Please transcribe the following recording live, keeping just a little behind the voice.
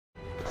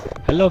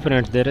Hello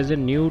friends, there is a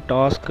new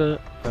task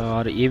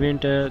or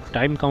event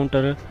time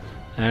counter,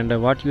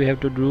 and what you have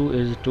to do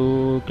is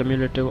to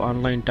cumulative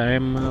online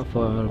time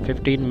for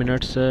 15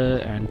 minutes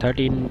and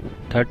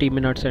 30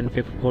 minutes and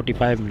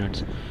 45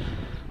 minutes.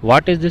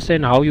 What is this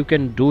and how you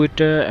can do it,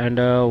 and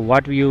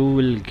what you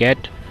will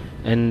get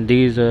in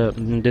this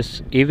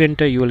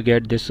event? You will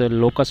get this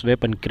locust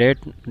weapon crate.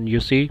 You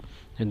see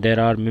there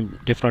are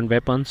different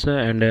weapons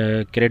and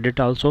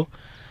credit also.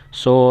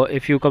 So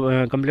if you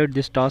complete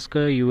this task,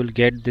 you will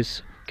get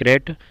this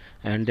crate,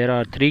 and there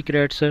are three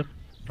crates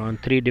on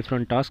three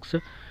different tasks.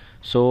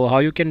 So how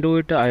you can do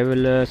it, I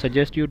will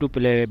suggest you to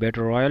play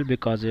battle royale,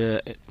 because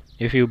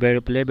if you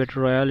play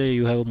battle royale,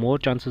 you have more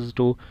chances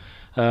to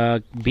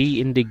be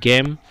in the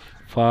game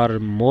for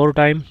more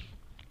time.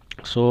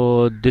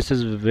 So this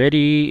is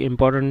very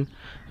important,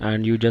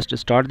 and you just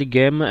start the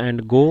game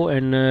and go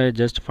and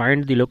just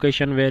find the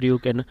location where you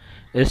can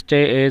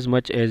stay as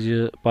much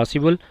as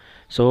possible.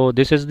 So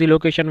this is the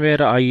location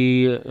where I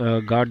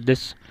got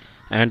this,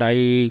 and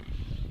I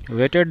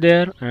waited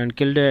there and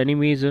killed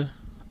enemies,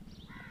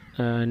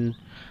 and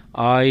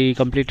I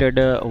completed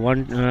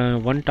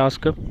one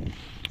task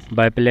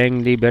by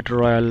playing the battle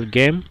royale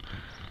game,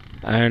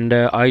 and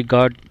I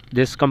got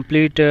this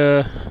complete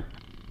event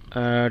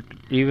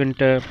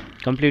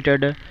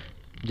completed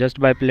just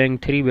by playing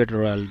 3 battle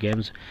royale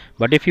games.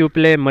 But if you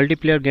play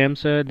multiplayer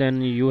games,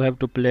 then you have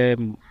to play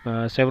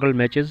several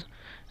matches,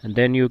 and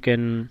then you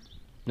can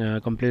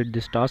complete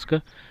this task.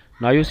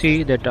 Now you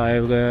see that I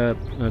have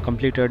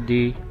completed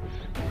the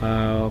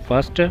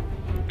first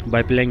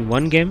by playing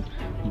one game,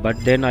 but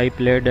then I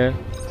played 2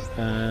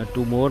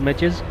 more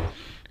matches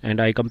and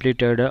I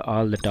completed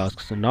all the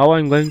tasks. Now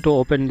I'm going to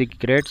open the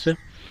crates,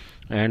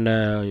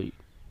 and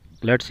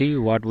let's see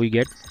what we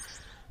get.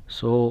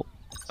 So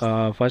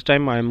first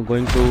time I'm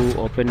going to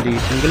open the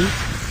single,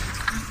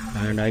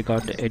 and I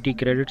got 80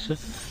 credits.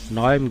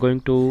 Now I'm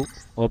going to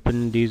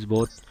open these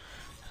both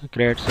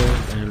crates,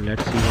 and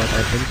let's see what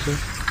happens.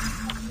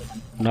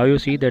 Now you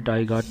see that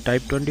I got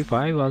type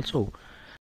 25 also.